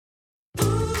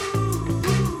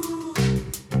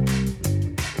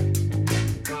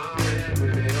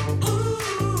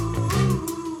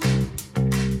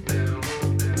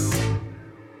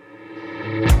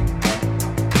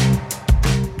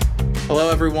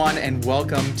everyone, and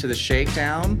welcome to the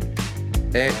Shakedown.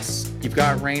 You've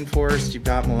got Rainforest, you've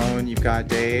got Malone, you've got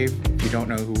Dave. If you don't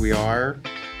know who we are,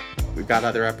 we've got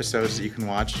other episodes that you can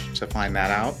watch to find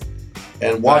that out.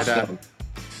 And watch them.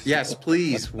 Yes,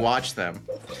 please watch them.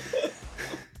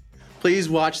 Please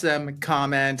watch them,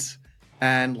 comment,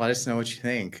 and let us know what you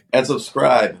think. And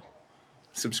subscribe.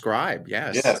 Subscribe,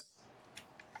 yes. Yes.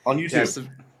 On YouTube. Yes,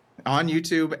 on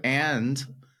YouTube and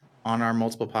on our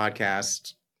multiple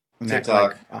podcasts.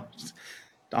 TikTok.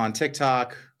 On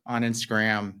TikTok, on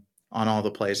Instagram, on all the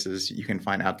places you can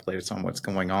find out the latest on what's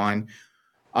going on.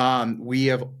 We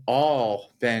have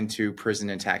all been to prison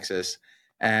in Texas,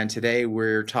 and today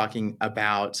we're talking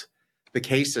about the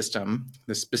case system,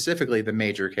 specifically the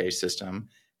major case system,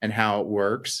 and how it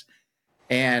works.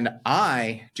 And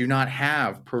I do not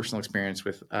have personal experience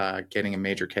with getting a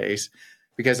major case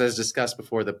because, as discussed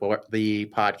before the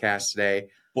podcast today,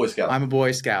 Boy Scout. I'm a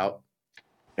Boy Scout,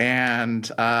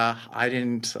 and I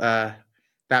didn't.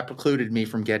 That precluded me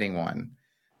from getting one.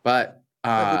 But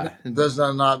does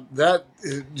not that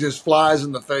it just flies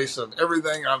in the face of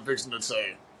everything I'm fixing to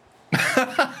say.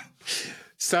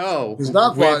 So it's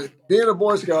not being a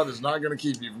Boy Scout is not going to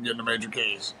keep you from getting a major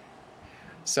case.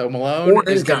 So Malone or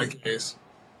any kind of case.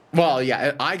 Well,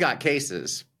 yeah, I got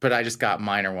cases, but I just got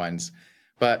minor ones.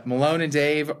 But Malone and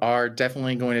Dave are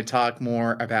definitely going to talk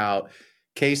more about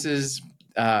cases,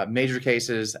 major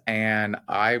cases, and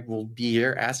I will be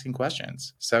here asking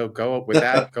questions. So go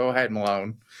ahead,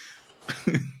 Malone.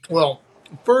 Well,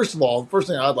 first of all, the first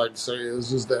thing I'd like to say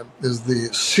is the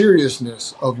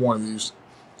seriousness of one of these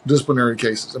disciplinary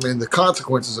cases. I mean, the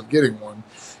consequences of getting one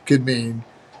could mean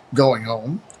going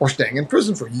home or staying in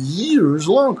prison for years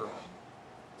longer.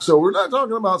 So we're not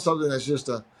talking about something that's just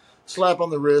a slap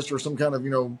on the wrist or some kind of,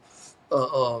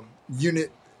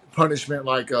 unit punishment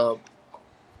like a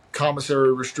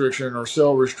commissary restriction or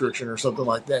cell restriction or something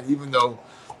like that, even though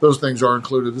those things are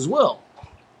included as well.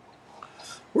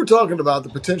 We're talking about the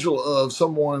potential of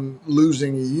someone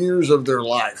losing years of their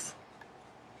life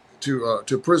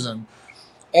to prison,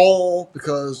 all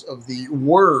because of the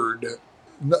word,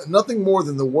 nothing more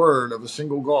than the word of a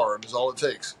single guard is all it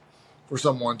takes for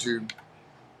someone to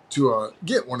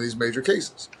get one of these major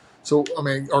cases. So,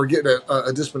 or get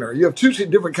a disciplinary. You have two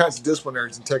different kinds of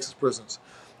disciplinaries in Texas prisons.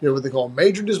 You have what they call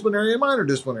major disciplinary and minor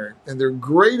disciplinary, and they're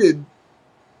graded.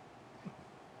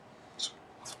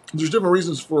 There's different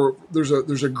reasons for there's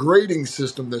a grading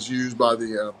system that's used by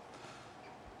the.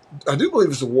 I do believe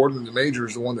it's the warden and the major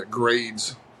is the one that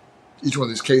grades each one of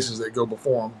these cases that go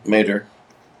before them. Major.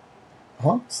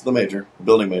 Huh? It's the major. The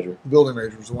building major. The building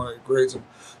major is the one that grades them,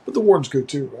 but the warden's good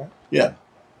too, right? Yeah.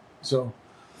 So,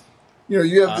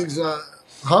 you have these.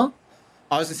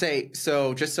 I was going to say,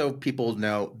 so just so people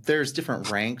know, there's different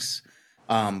ranks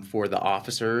for the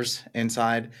officers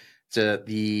inside.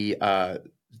 The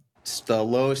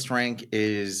lowest rank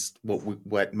is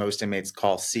what most inmates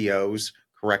call COs,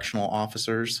 correctional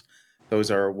officers. Those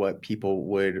are what people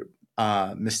would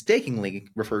mistakenly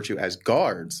refer to as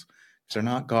guards. They're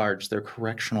not guards; they're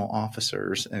correctional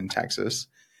officers in Texas.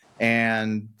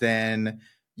 And then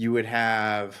you would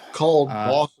have called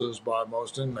bosses by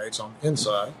most inmates on the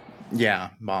inside. Yeah,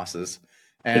 bosses.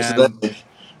 And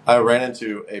I ran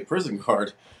into a prison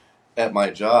guard at my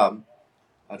job.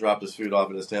 I dropped his food off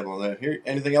at his table and there, here,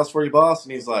 anything else for you, boss?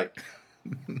 And he's like,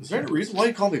 is there any reason why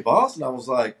you call me boss? And I was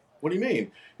like, what do you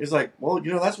mean? He's like, well,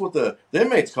 that's what the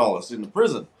inmates call us in the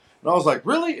prison. And I was like,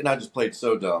 really? And I just played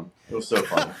so dumb. It was so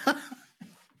funny.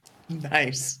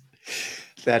 Nice.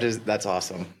 That's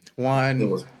awesome. I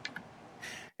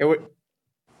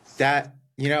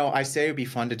say it would be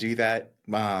fun to do that,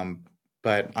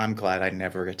 but I'm glad I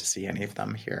never get to see any of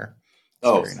them here.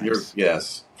 It's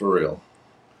yes, for real.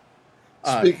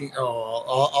 Speaking,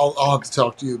 I'll have to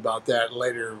talk to you about that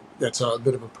later. That's a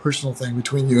bit of a personal thing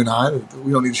between you and I.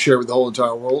 We don't need to share with the whole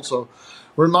entire world. So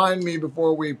remind me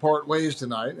before we part ways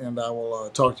tonight, and I will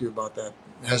talk to you about that.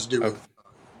 It has to do with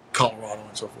Colorado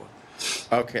and so forth.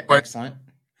 Okay, excellent.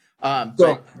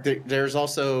 There's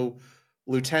also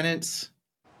lieutenants,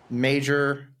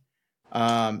 major,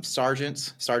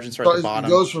 sergeants. Sergeants are at the bottom.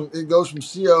 It goes from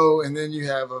CO, and then you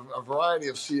have a variety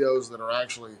of COs that are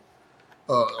actually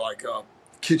like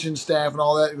kitchen staff and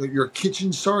all that. Your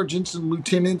kitchen sergeants and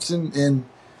lieutenants and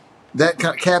that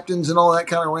kind of captains and all that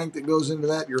kind of rank that goes into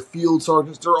that. Your field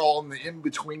sergeants, they're all in the in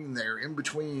between there. In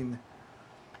between.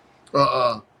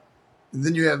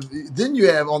 Then you have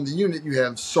on the unit you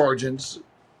have sergeants,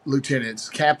 lieutenants,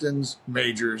 captains,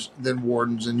 majors, then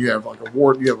wardens, and you have like a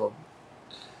ward. You have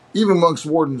even amongst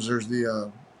wardens, there's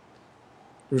the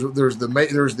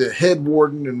head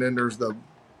warden, and then there's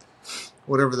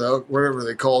whatever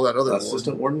they call that other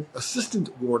Assistant warden.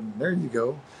 assistant warden. There you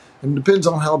go. And it depends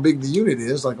on how big the unit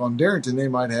is. Like on Darrington, they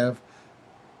might have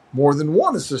more than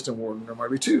one assistant warden. There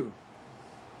might be two.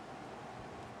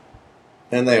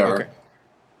 And they are. Okay.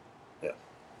 Yeah.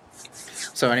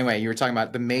 So anyway, you were talking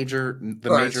about the major. The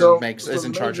Right, major so- makes so is the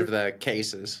in charge major- of the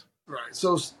cases. Right.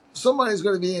 So somebody's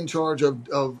going to be in charge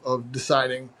of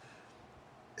deciding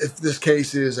if this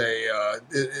case is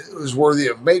is worthy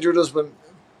of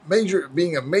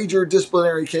being a major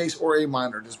disciplinary case or a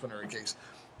minor disciplinary case.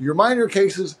 Your minor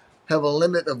cases have a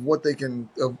limit of what they can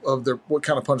of their what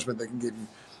kind of punishment they can give you.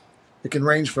 It can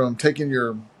range from taking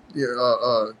your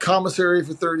commissary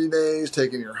for 30 days,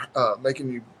 taking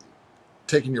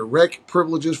your rec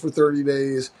privileges for 30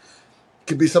 days. It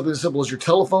could be something as simple as your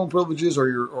telephone privileges or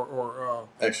your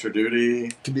Extra duty.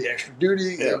 it could be extra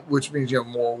duty, Yeah. which means you have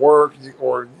more work.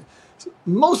 Or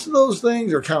most of those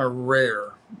things are kind of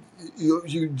rare.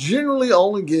 You generally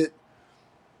only get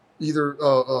either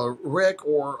rec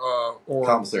or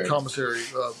Commissary.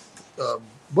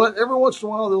 but every once in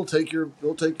a while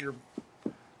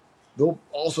they'll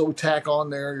also tack on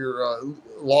there your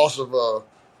loss of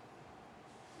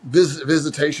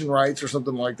visitation rights or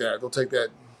something like that. They'll take that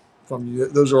from you.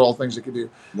 Those are all things they could do.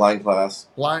 Line class.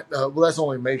 Well, that's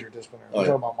only major disciplinary. Oh, We're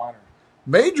yeah. talking about minor.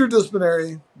 Major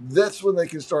disciplinary, that's when they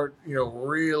can start,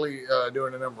 really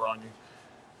doing a number on you.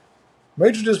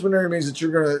 Major disciplinary means that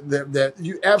you're gonna that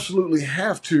you absolutely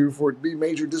have to, for it to be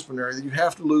major disciplinary, that you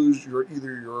have to lose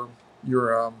either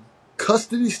your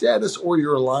custody status or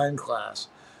your line class.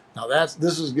 Now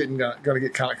this is going to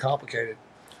get kind of complicated.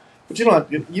 But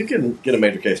you can get a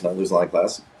major case and not lose line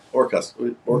class or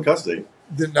custody.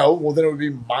 Then it would be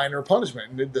minor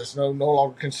punishment, and that's no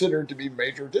longer considered to be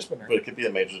major disciplinary. But it could be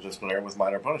a major disciplinary with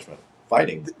minor punishment.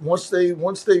 Fighting. Once they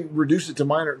reduce it to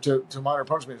minor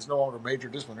punishment, it's no longer major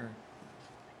disciplinary.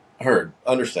 Heard.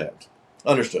 Understood.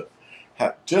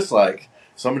 Just like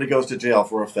somebody goes to jail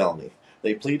for a felony,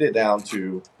 they plead it down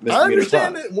to I misdemeanor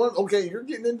understand time. it. Okay, you're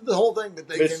getting into the whole thing that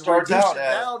they It can starts reduce out it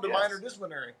as- down to yes. minor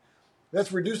disciplinary.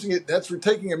 That's reducing it. That's for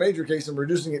taking a major case and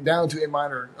reducing it down to a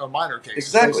minor case. Is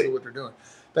Exactly. basically what they're doing.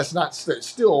 That's not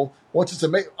still once it's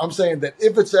I'm saying that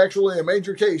if it's actually a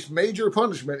major case, major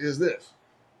punishment is this.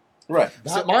 Right.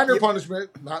 Not minor punishment,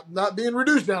 not being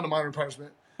reduced down to minor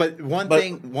punishment. But But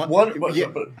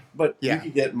Yeah. you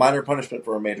can get minor punishment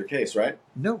for a major case, right?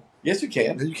 No, Yes, you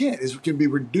can. you can't. It can be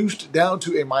reduced down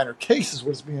to a minor case is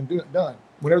what's being done.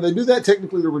 Whenever they do that,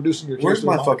 technically they're reducing your case. Where's to a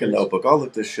my minor fucking case. notebook? I'll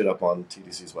look this shit up on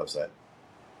TDC's website.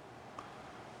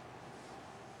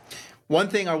 one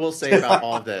thing I will say about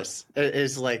all of this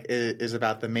is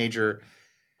about the major.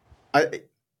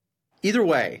 Either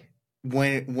way,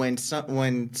 when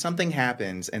something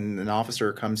happens and an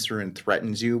officer comes through and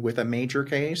threatens you with a major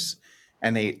case,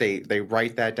 and they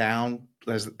write that down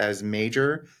as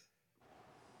major,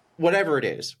 whatever it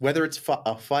is, whether it's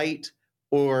a fight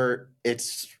or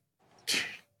it's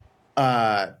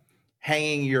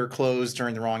hanging your clothes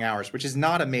during the wrong hours, which is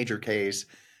not a major case,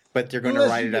 but they're going to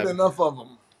Unless write you it get up. enough of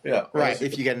them. Yeah. Right,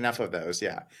 if you get enough of those,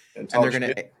 yeah, And and they're talk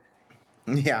gonna,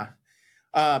 shit. yeah,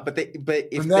 but if And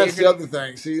that's they're the gonna, other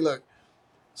thing. See, look.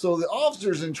 So the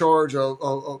officer's in charge and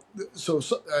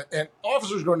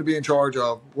officer's going to be in charge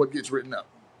of what gets written up.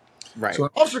 right, So an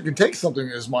officer can take something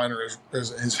as minor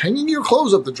as hanging your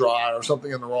clothes up to dry or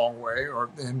something in the wrong way,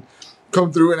 and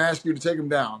come through and ask you to take them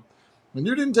down, and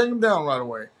you didn't take them down right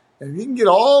away. And he can get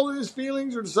all his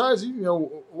feelings or decides,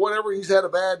 whatever, he's had a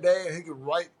bad day, and he could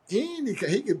write in, he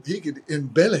could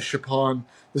embellish upon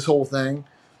this whole thing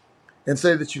and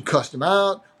say that you cussed him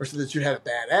out, or say that you had a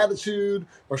bad attitude,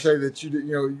 or say that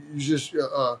you just you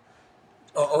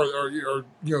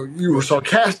were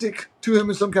sarcastic to him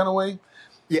in some kind of way,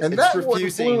 yeah, and it's that will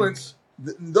refusing. influence.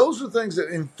 Those are things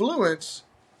that influence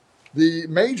the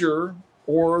major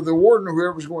or the warden or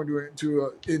whoever's going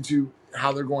into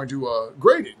how they're going to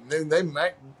grade it. And then they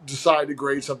might decide to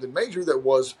grade something major that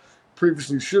was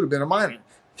previously should have been a minor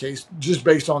case just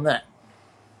based on that.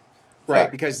 Right,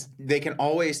 Fact. because they can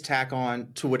always tack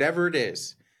on to whatever it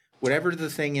is, whatever the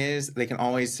thing is. They can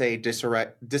always say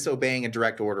disobeying a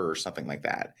direct order or something like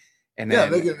that. And Yeah,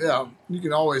 then they can. Yeah, you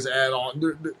can always add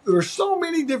on. There's so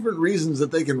many different reasons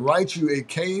that they can write you a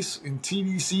case in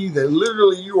TDC that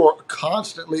literally you are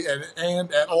constantly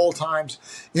and at all times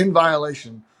in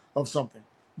violation of something.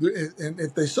 And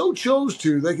if they so chose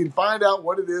to, they can find out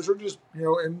what it is, or just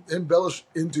embellish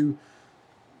into,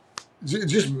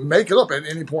 just make it up at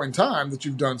any point in time that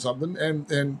you've done something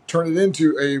and turn it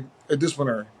into a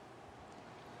disciplinary.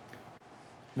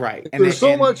 right, If there's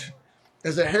so much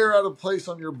as a hair out of place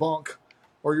on your bunk,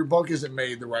 or your bunk isn't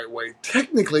made the right way,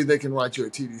 technically they can write you a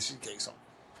TDC case on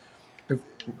it. if,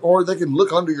 or they can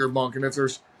look under your bunk, and if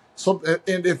there's some,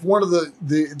 and if one of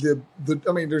the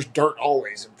I mean, there's dirt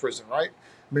always in prison, right?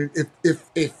 I mean,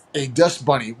 if a dust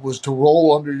bunny was to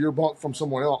roll under your bunk from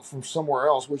somewhere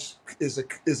else, which is a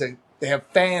they have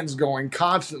fans going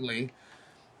constantly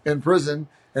in prison,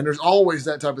 and there's always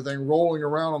that type of thing rolling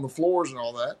around on the floors and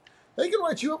all that. They can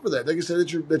write you up for that. They can say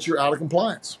that you're out of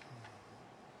compliance,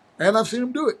 and I've seen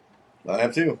them do it. I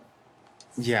have too.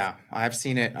 Yeah, I've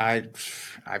seen it.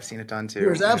 I've seen it done too.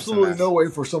 There's and it's a absolutely mess. no way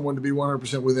for someone to be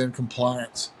 100% within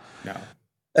compliance. No.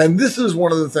 And this is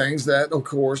one of the things that, of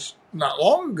course, not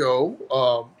long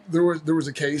ago, there was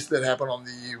a case that happened on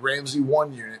the Ramsey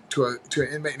 1 unit to an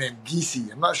inmate named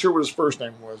Giese. I'm not sure what his first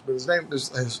name was, but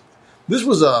this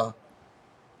was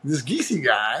this Giese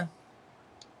guy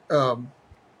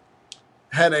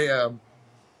had a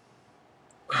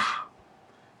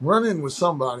run-in with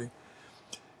somebody.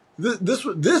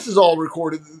 This is all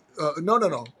recorded.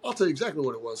 No. I'll tell you exactly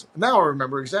what it was. Now I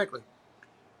remember exactly.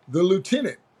 The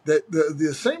lieutenant that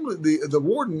the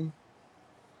warden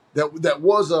that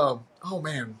was oh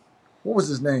man, what was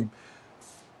his name?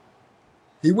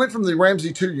 He went from the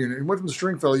Ramsey 2 unit. He went from the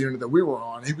Stringfellow unit that we were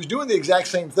on. He was doing the exact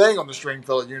same thing on the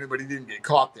Stringfellow unit, but he didn't get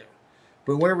caught there.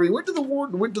 But whenever he went to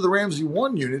the Ramsey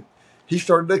 1 unit, he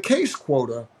started a case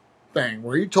quota thing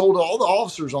where he told all the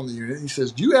officers on the unit, he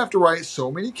says, you have to write so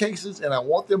many cases, and I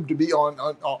want them to be on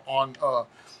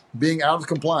being out of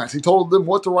compliance. He told them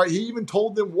what to write. He even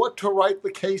told them what to write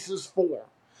the cases for.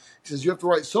 He says, you have to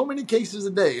write so many cases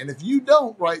a day, and if you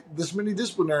don't write this many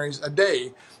disciplinaries a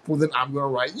day, well, then I'm going to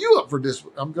write you up for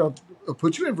I'm going to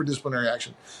put you in for disciplinary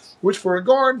action, which for a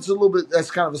guard, it's a little bit, that's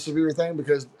kind of a severe thing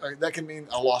because that can mean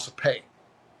a loss of pay.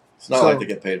 It's not like they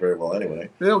get paid very well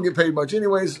anyway. They don't get paid much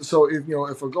anyways. So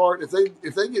if a guard,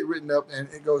 if they get written up and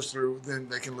it goes through, then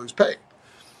they can lose pay.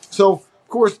 So of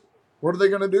course, what are they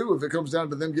going to do if it comes down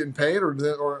to them getting paid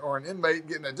or an inmate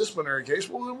getting a disciplinary case?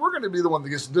 Well, then we're going to be the one that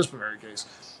gets the disciplinary case.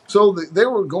 So they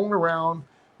were going around,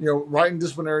 writing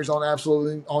disciplinaries on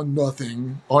absolutely on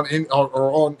nothing, or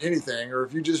on anything, or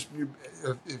if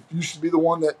you should be the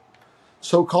one that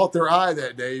so caught their eye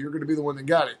that day, you're going to be the one that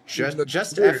got it. Just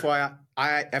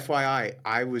FYI,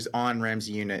 I was on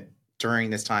Ramsey unit during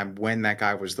this time when that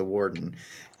guy was the warden,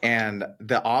 and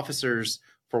the officers,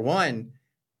 for one,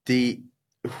 the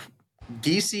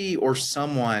Giese or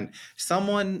someone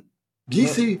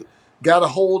Giese got a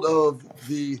hold of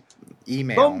the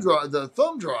email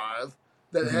thumb drive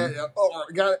that had,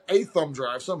 or got a thumb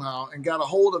drive somehow, and got a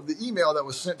hold of the email that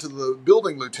was sent to the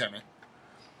building lieutenant.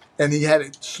 And he had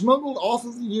it smuggled off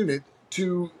of the unit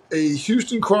to a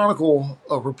Houston Chronicle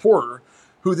reporter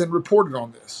who then reported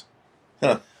on this.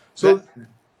 Huh. So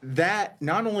that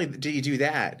not only did he do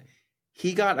that,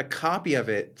 he got a copy of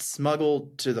it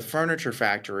smuggled to the furniture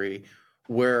factory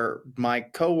where my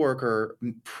coworker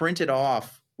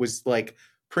was like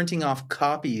printing off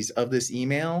copies of this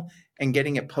email and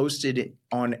getting it posted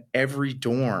on every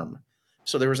dorm.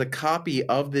 So there was a copy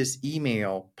of this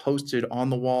email posted on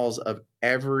the walls of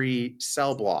every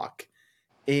cell block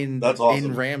in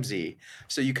Ramsey.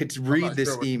 So you could read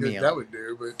this email. That would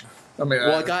do, but I mean,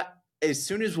 well, as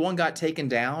soon as one got taken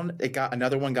down,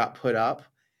 another one got put up,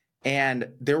 and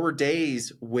there were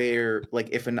days where, like,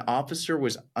 if an officer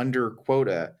was under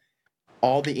quota,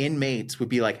 all the inmates would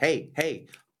be like, "Hey,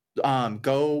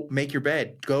 go make your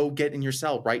bed, go get in your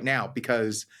cell right now,"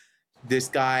 because this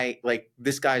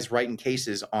guy's writing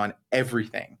cases on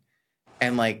everything,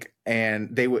 and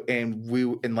they would, and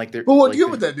they're. But what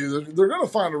would that do? They're going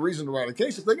to find a reason to write a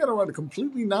case. If they got to write a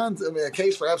completely a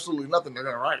case for absolutely nothing, they're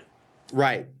going to write it.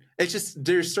 Right. It's just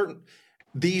there's certain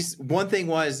one thing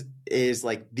is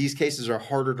like these cases are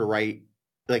harder to write.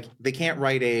 Like they can't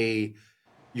write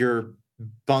your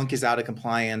bunk is out of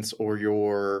compliance or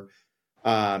your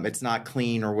it's not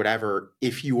clean or whatever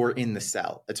if you were in the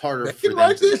cell. It's harder they for can them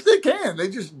write this. They can. They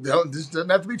just don't. This doesn't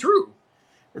have to be true.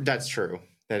 That's true.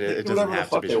 That it doesn't doesn't have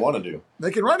to be. They want to do.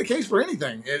 They can write a case for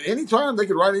anything at any time. They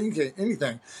could write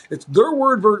anything. It's their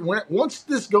word. Once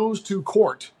this goes to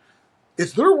court,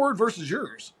 it's their word versus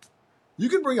yours. You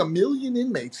can bring 1 million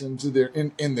inmates into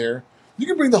in there. You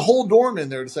can bring the whole dorm in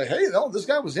there to say, "Hey, no, this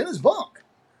guy was in his bunk,"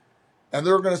 and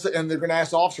they're going to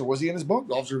ask the officer, "Was he in his bunk?"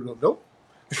 The officer goes, "Nope,"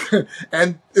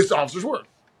 and it's the officer's word.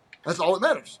 That's all that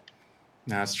matters.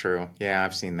 That's true. Yeah,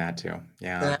 I've seen that too.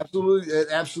 Yeah, it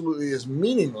absolutely is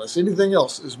meaningless. Anything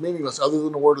else is meaningless other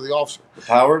than the word of the officer. The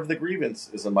power of the grievance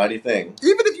is a mighty thing.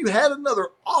 Even if you had another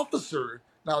officer.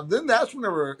 Now, then that's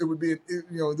whenever it would be,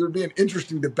 there'd be an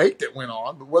interesting debate that went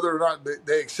on, but whether or not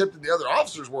they accepted the other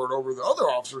officer's word over the other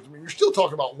officers, I mean, you're still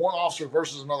talking about one officer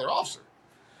versus another officer.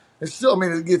 It's still, I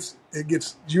mean, it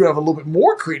gets you have a little bit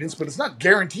more credence, but it's not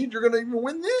guaranteed you're going to even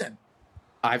win then.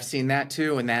 I've seen that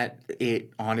too, and that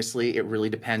it honestly it really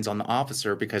depends on the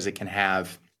officer because it can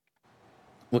have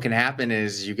what can happen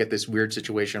is you get this weird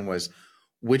situation was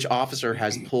which officer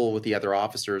has pull with the other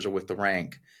officers or with the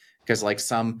rank because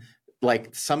some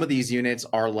of these units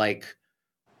are like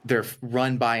they're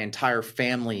run by entire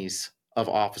families of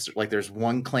officers. Like there's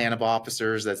one clan of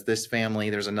officers that's this family,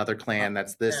 there's another clan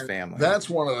that's this And family. that's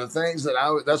one of the things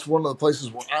that's one of the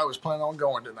places where I was planning on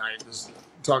going tonight is to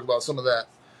talk about some of that.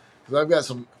 Because I've got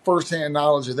some firsthand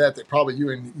knowledge of that probably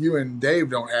you and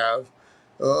Dave don't have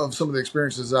of some of the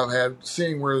experiences I've had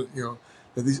seeing where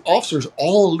that these officers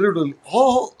all literally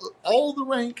all the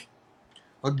rank,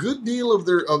 a good deal of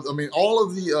all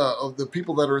of the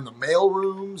people that are in the mail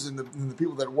rooms and the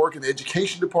people that work in the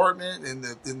education department and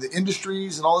in the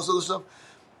industries and all this other stuff,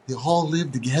 they all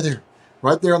live together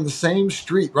right there on the same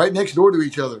street, right next door to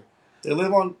each other. They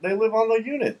live on the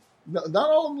unit. No, not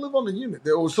all of them live on the unit.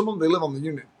 Some of them they live on the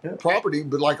unit property,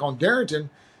 but like on Darrington,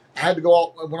 I had to go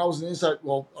out when I was in the inside.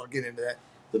 Well, I'll get into that.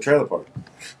 The trailer park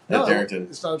No, at Darrington.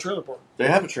 it's not a trailer park. They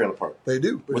have a trailer park They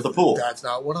do, but with a pool. That's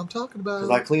not what I'm talking about.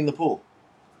 Because I clean the pool.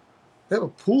 They have a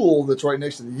pool that's right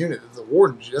next to the unit that the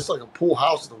wardens. That's like a pool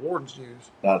house that the wardens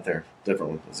use. Not there.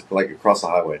 Different one. It's like across the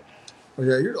highway.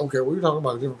 Okay, okay. Well, you're talking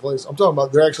about a different place. I'm talking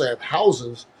about they actually have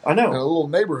houses I in a know. little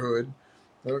neighborhood.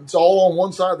 It's all on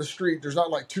one side of the street. There's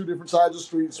not like two different sides of the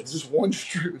street. It's just one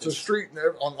street. It's a street, and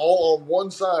all on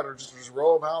one side are just a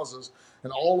row of houses,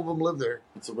 and all of them live there.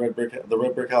 It's the red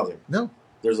brick housing. No,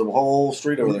 There's a whole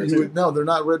street over there too. No, they're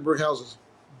not red brick houses.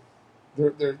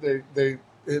 It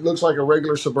looks like a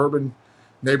regular suburban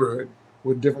neighborhood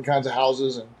with different kinds of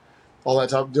houses and all that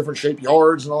type of different shaped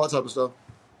yards and all that type of stuff.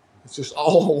 It's just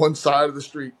all on one side of the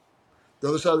street. The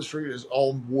other side of the street is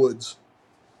all woods.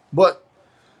 But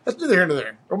that's neither here nor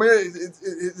there. I mean,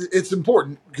 it's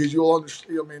important because you'll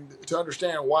understand. I mean, to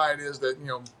understand why it is that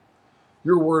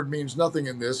your word means nothing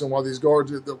in this, and why these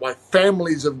guards, why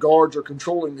families of guards are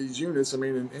controlling these units. I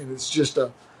mean, and it's just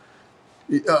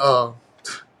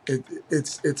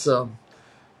it's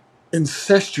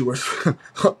incestuous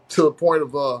to the point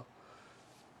of what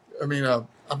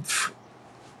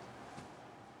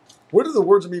are the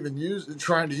words I'm even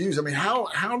trying to use? I mean, how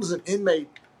does an inmate,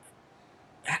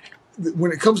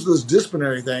 when it comes to this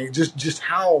disciplinary thing, just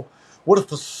what a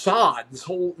facade this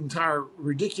whole entire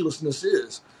ridiculousness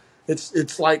is.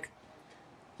 It's like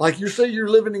you say you're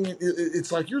living in.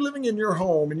 It's like you're living in your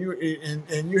home and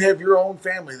you have your own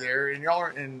family there and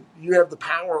you have the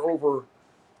power over.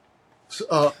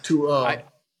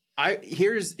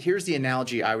 Here's the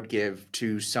analogy I would give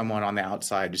to someone on the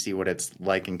outside to see what it's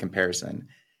like in comparison.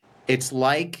 It's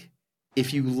like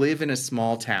if you live in a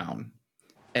small town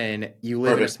and you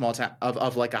live in a small town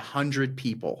of like 100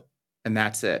 people and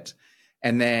that's it.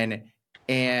 And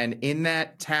in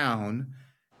that town,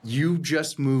 you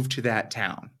just moved to that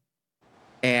town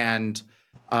and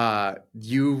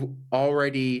you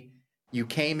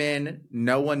came in,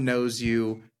 no one knows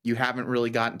you. You haven't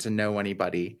really gotten to know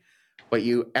anybody, but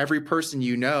every person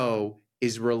you know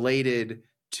is related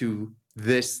to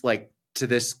this, like to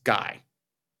this guy,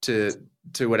 to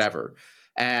whatever.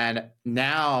 And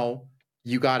now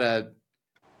you just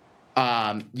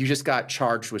got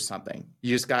charged with something.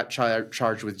 You just got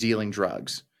charged with dealing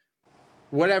drugs.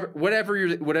 Whatever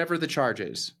the charge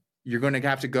is, you're going to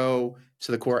have to go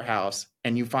to the courthouse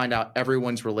and you find out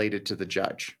everyone's related to the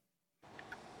judge.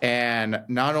 And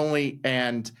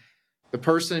the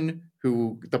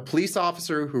police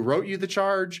officer who wrote you the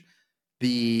charge,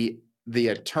 the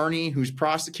attorney who's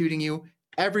prosecuting you,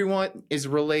 everyone is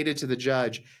related to the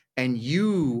judge, and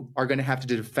you are going to have to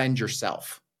defend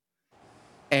yourself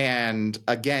and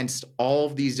against all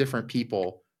of these different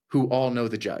people who all know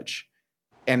the judge.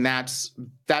 And that's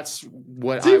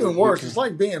what it's even worse. It's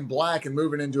like being black and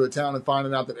moving into a town and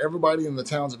finding out that everybody in the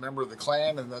town's a member of the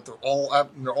Klan and that they're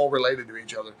all related to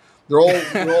each other. They're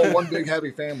all one big happy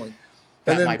family.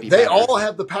 And then they all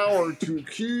have the power to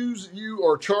accuse you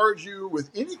or charge you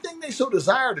with anything they so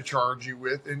desire to charge you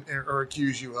with or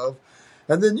accuse you of.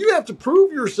 And then you have to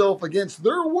prove yourself against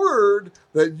their word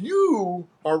that you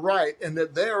are right and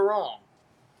that they're wrong.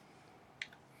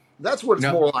 That's what it's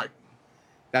more like.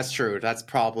 That's true. That's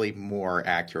probably more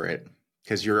accurate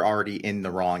because you're already in the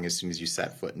wrong as soon as you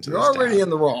set foot into this town. You're already in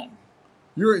the wrong.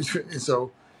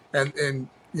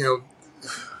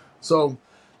 So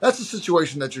that's the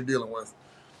situation that you're dealing with.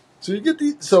 So you get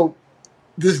this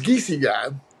Giese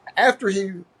guy, after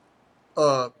he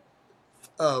was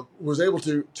able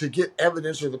to get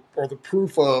evidence or the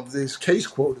proof of this case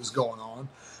quote is going on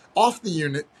off the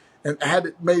unit and had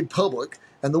it made public,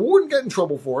 and the warden got in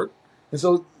trouble for it. And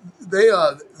so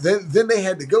then they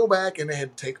had to go back and they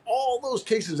had to take all those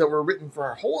cases that were written for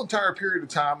a whole entire period of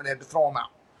time and had to throw them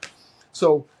out.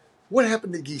 So what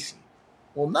happened to Giese?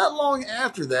 Well, not long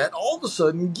after that, all of a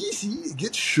sudden, Giese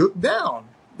gets shook down.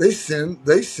 They send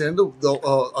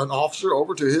an officer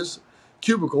over to his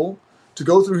cubicle to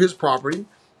go through his property,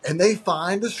 and they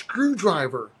find a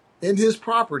screwdriver in his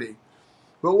property.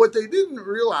 But what they didn't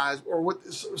realize, or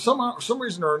what some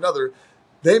reason or another,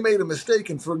 they made a mistake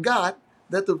and forgot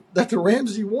that the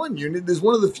Ramsey 1 unit is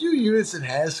one of the few units that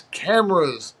has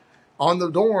cameras on the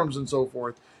dorms and so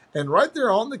forth. And right there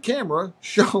on the camera,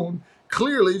 shown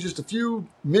clearly just a few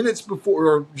minutes before,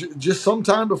 or just some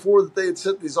time before that they had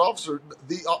sent these officers,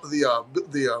 the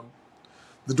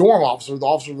dorm officer, the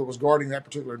officer that was guarding that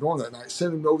particular dorm that night,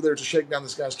 sent him over there to shake down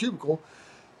this guy's cubicle.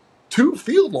 Two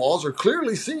field laws are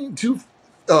clearly seen. Two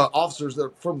officers that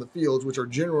are from the fields, which are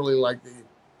generally like the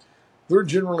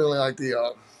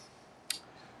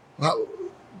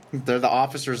They're the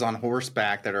officers on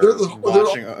horseback that are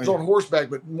watching. They're on horseback,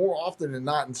 but more often than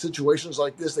not, in situations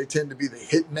like this, they tend to be the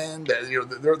hitmen. That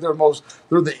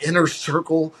they're the inner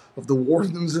circle of the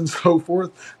wardens and so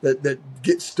forth that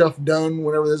get stuff done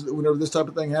whenever this type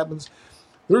of thing happens.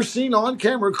 They're seen on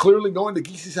camera clearly going to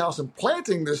Giese's house and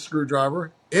planting this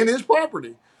screwdriver in his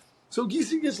property. So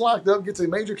Giese gets locked up, gets a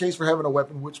major case for having a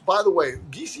weapon, which, by the way,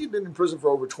 Giese had been in prison for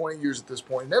over 20 years at this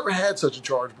point. Never had such a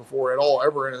charge before at all,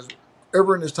 ever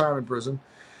in his time in prison.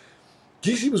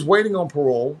 Giese was waiting on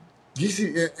parole. Giese,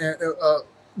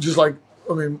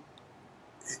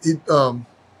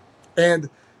 and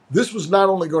this was not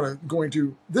only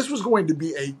this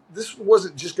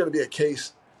wasn't just going to be a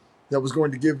case that was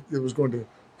going to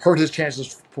hurt his chances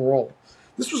for parole.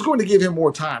 This was going to give him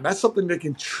more time. That's something they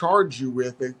can charge you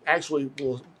with that actually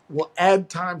will add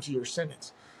time to your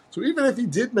sentence. So even if he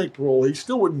did make parole, he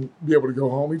still wouldn't be able to go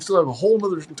home. He'd still have a whole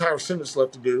other entire sentence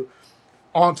left to do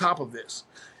on top of this.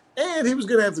 And he was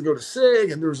going to have to go to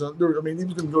SEG, and he was going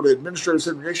to go to administrative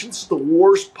segregation. This is the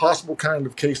worst possible kind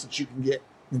of case that you can get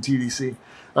in TDC.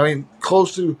 I mean,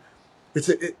 close to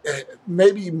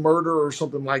maybe murder or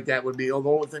something like that would be the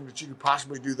only thing that you could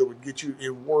possibly do that would get you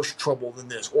in worse trouble than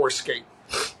this, or escape.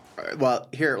 Well,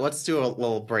 here, let's do a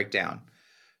little breakdown.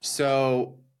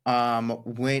 So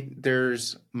when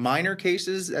there's minor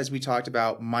cases, as we talked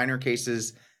about, minor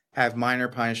cases have minor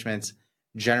punishments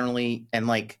generally, and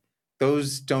like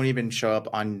those don't even show up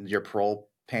on your parole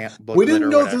booklet. We didn't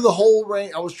go through the whole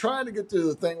range. I was trying to get to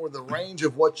the thing where the range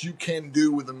of what you can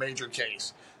do with a major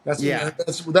case. That's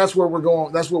where we're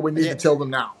going. That's what we need to tell them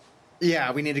now.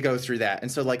 Yeah, we need to go through that.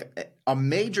 And so like a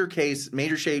major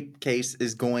shape case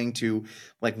is going to,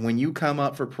 like, when you come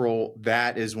up for parole,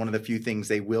 that is one of the few things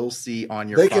they will see on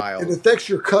your file. It affects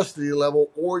your custody level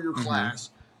or your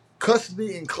class.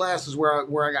 Custody and class is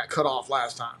where I got cut off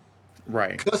last time.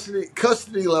 Right.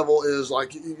 Custody level is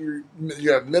like you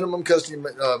have minimum custody,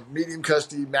 medium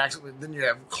custody, maximum. Then you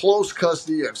have close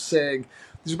custody, you have SEG.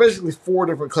 There's basically 4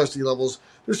 different custody levels.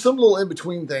 There's some little in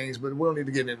between things, but we don't need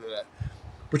to get into that.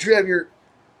 But you have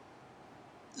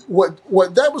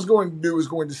what that was going to do is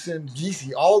going to send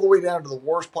Giese all the way down to the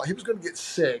worst part. He was going to get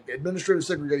SEG, administrative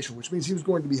segregation, which means he was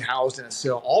going to be housed in a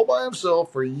cell all by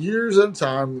himself for years at a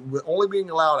time, with only being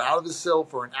allowed out of his cell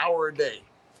for an hour a day.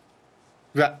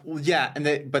 Yeah,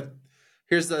 but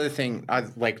here's the other thing.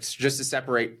 I'd like just to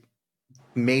separate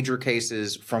major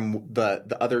cases from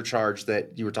the other charge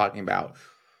that you were talking about.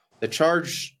 The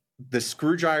charge, the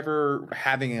screwdriver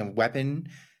having a weapon,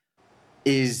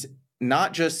 is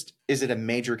not just, is it a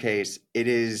major case? It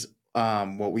is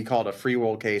what we call a free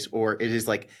roll case, or it is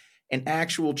like an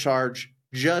actual charge,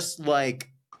 just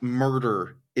like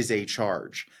murder is a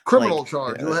charge. Criminal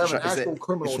charge. You'll have an actual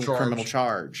criminal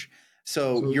charge.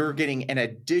 So you're getting an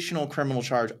additional criminal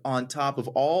charge on top of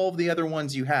all the other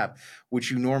ones you have, which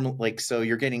you normally like. So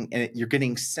you're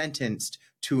getting sentenced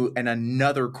to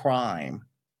another crime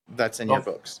that's in your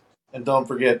books. And don't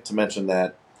forget to mention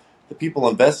that the people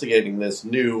investigating this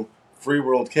new free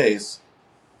world case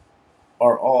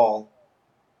are all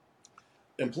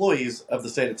employees of the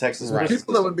state of Texas. Right.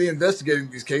 People that would be investigating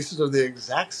these cases are the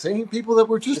exact same people that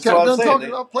were just talking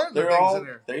about planting things in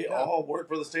there. They all work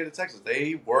for the state of Texas.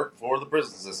 They work for the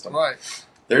prison system. Right.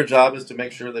 Their job is to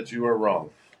make sure that you are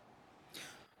wrong.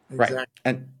 Exactly. Right.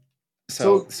 And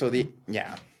so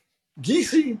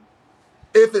Giese,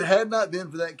 if it had not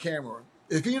been for that camera,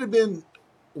 if he had been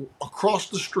across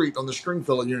the street on the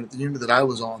Stringfellow unit, the unit that I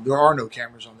was on, there are no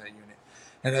cameras on that unit.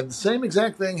 And had the same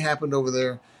exact thing happened over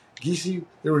there, Giese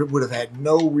would have had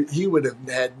he would have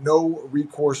had no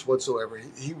recourse whatsoever.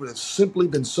 He would have simply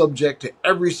been subject to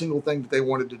every single thing that they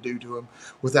wanted to do to him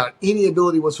without any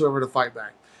ability whatsoever to fight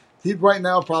back. He'd right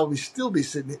now probably still be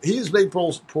sitting. He has made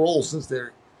parole since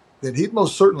there. Then he'd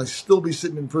most certainly still be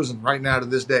sitting in prison right now to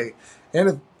this day. And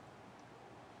if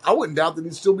I wouldn't doubt that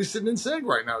he'd still be sitting in SEG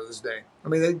right now to this day. I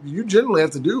mean, you generally have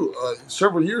to do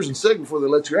several years in SEG before they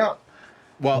let you out.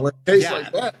 Well, in a case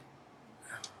like that.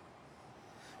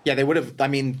 Yeah, they would have. I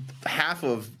mean, half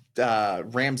of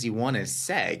Ramsey 1 is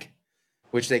SEG,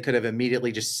 which they could have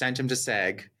immediately just sent him to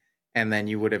SEG, and then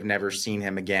you would have never seen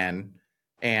him again.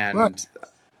 And right.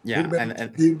 Yeah,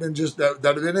 he'd been just that'd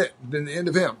have been it, been the end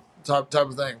of him, type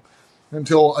of thing,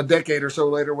 until a decade or so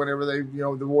later, whenever they,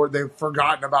 the war, they've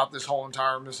forgotten about this whole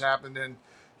entire mishap, and then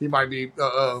he might be,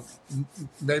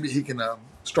 maybe he can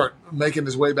start making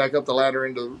his way back up the ladder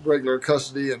into regular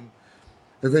custody, and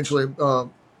eventually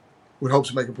would hope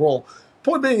to make a parole.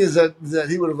 Point being is that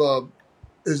he would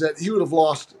have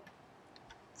lost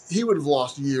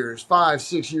years,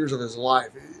 5-6 years of his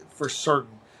life for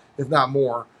certain, if not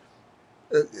more.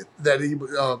 That he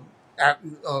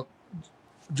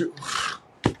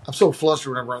I'm so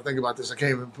flustered whenever I think about this. I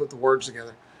can't even put the words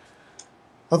together.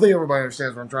 I think everybody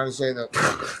understands what I'm trying to say.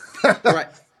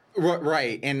 That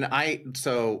right. And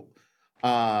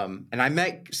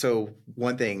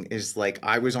one thing is, like,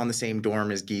 I was on the same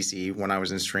dorm as Giese when I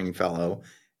was in Stringfellow,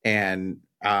 and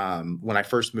when I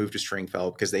first moved to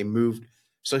Stringfellow, because they moved.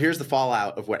 So here's the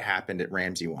fallout of what happened at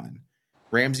Ramsey 1.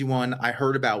 Ramsey 1, I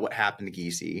heard about what happened to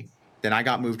Giese. Then I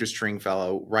got moved to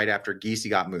Stringfellow right after Giese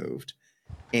got moved.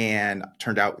 And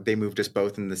turned out they moved us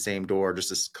both in the same door,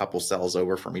 just a couple cells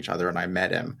over from each other. And I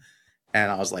met him.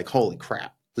 And I was like, holy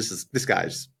crap,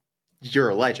 you're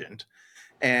a legend.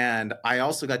 And I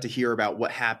also got to hear about what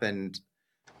happened.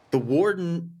 The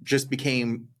warden just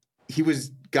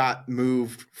got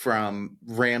moved from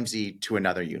Ramsey to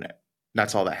another unit.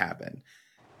 That's all that happened.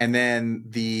 And then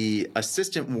the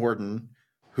assistant warden,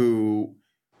 who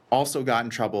also got in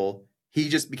trouble, he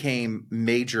just became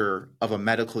major of a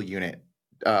medical unit,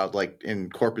 like in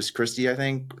Corpus Christi, I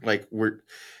think. Like,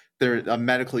 there's a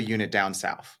medical unit down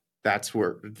south. That's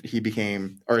where he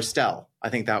became, or Estelle. I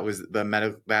think that was the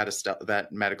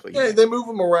that medical unit. Yeah, they move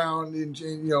him around,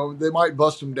 and they might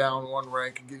bust him down one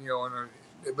rank,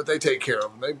 but they take care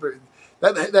of him.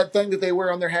 That thing that they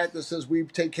wear on their hat that says "We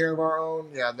take care of our own."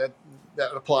 Yeah,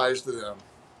 that applies to them.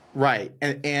 Right,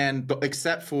 and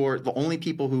except for the only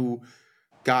people who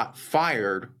got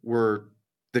fired were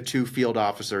the 2 field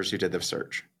officers who did the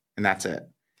search, and that's it.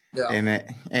 Yeah,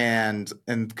 and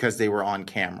because they were on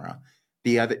camera.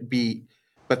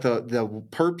 But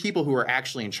the people who were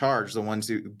actually in charge, the ones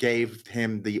who gave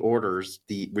him the orders,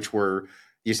 which were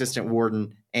the assistant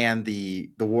warden and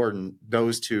the warden,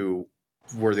 those 2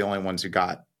 were the only ones who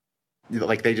got,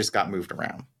 like, they just got moved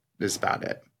around. Is about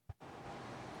it.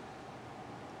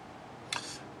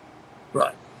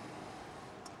 Right.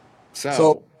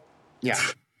 So yeah.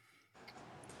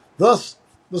 Thus,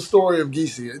 the story of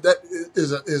Giese, that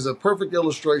is a perfect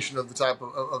illustration of the type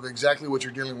of exactly what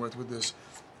you're dealing with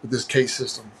this case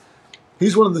system.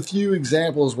 He's one of the few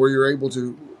examples where you're able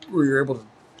to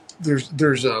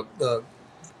there's a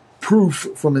proof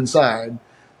from inside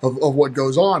of what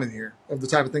goes on in here, of the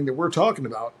type of thing that we're talking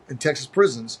about in Texas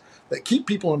prisons that keep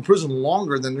people in prison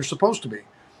longer than they're supposed to be.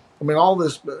 I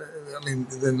mean,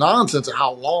 the nonsense of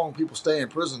how long people stay in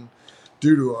prison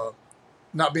due to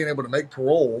not being able to make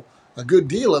parole. A good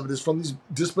deal of it is from these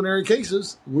disciplinary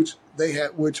cases, which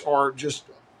are just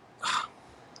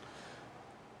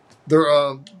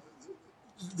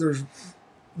there's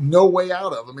no way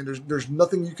out of. I mean, there's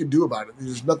nothing you can do about it.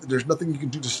 There's nothing you can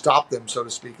do to stop them, so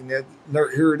to speak. And yet,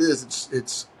 here it is.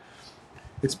 It's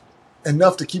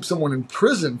enough to keep someone in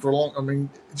prison for long. I mean,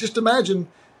 just imagine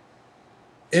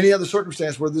any other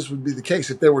circumstance where this would be the case.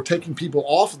 If they were taking people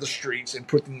off of the streets and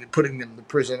putting them in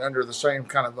prison under the same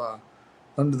kind of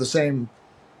under the same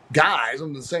guise,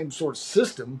 under the same sort of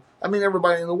system, I mean,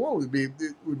 everybody in the world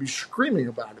would be screaming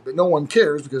about it, but no one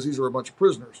cares because these are a bunch of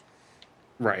prisoners.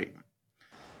 Right.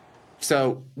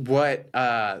 So what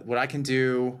I can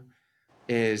do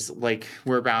is, like,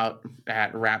 we're about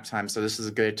at wrap time, so this is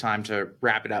a good time to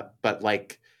wrap it up. But,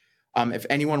 like, if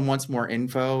anyone wants more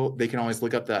info, they can always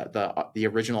look up the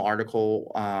original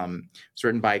article. It's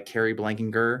written by Carrie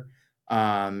Blankinger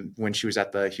when she was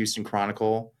at the Houston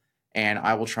Chronicle, and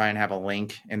I will try and have a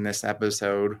link in this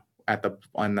episode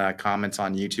on the comments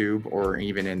on YouTube, or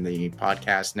even in the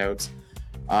podcast notes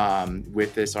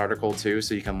with this article too,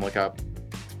 so you can look up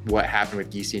what happened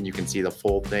with Giese and you can see the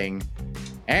full thing.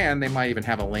 And they might even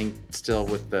have a link still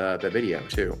with the video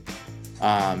too,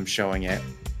 showing it.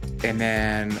 And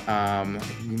then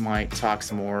we might talk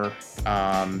some more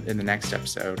in the next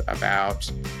episode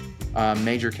about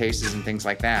major cases and things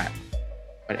like that.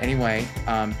 But anyway,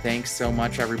 thanks so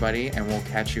much, everybody, and we'll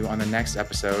catch you on the next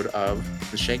episode of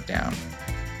The Shakedown.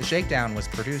 The Shakedown was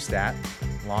produced at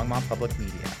Longmont Public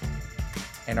Media.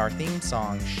 And our theme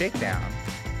song, Shakedown,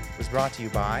 was brought to you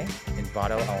by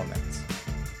Envato Elements.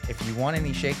 If you want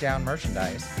any Shakedown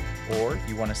merchandise, or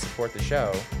you want to support the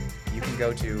show, you can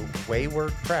go to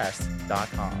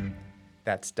waywordpress.com.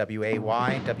 That's WAYWORD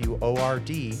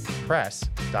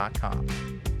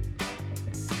press.com.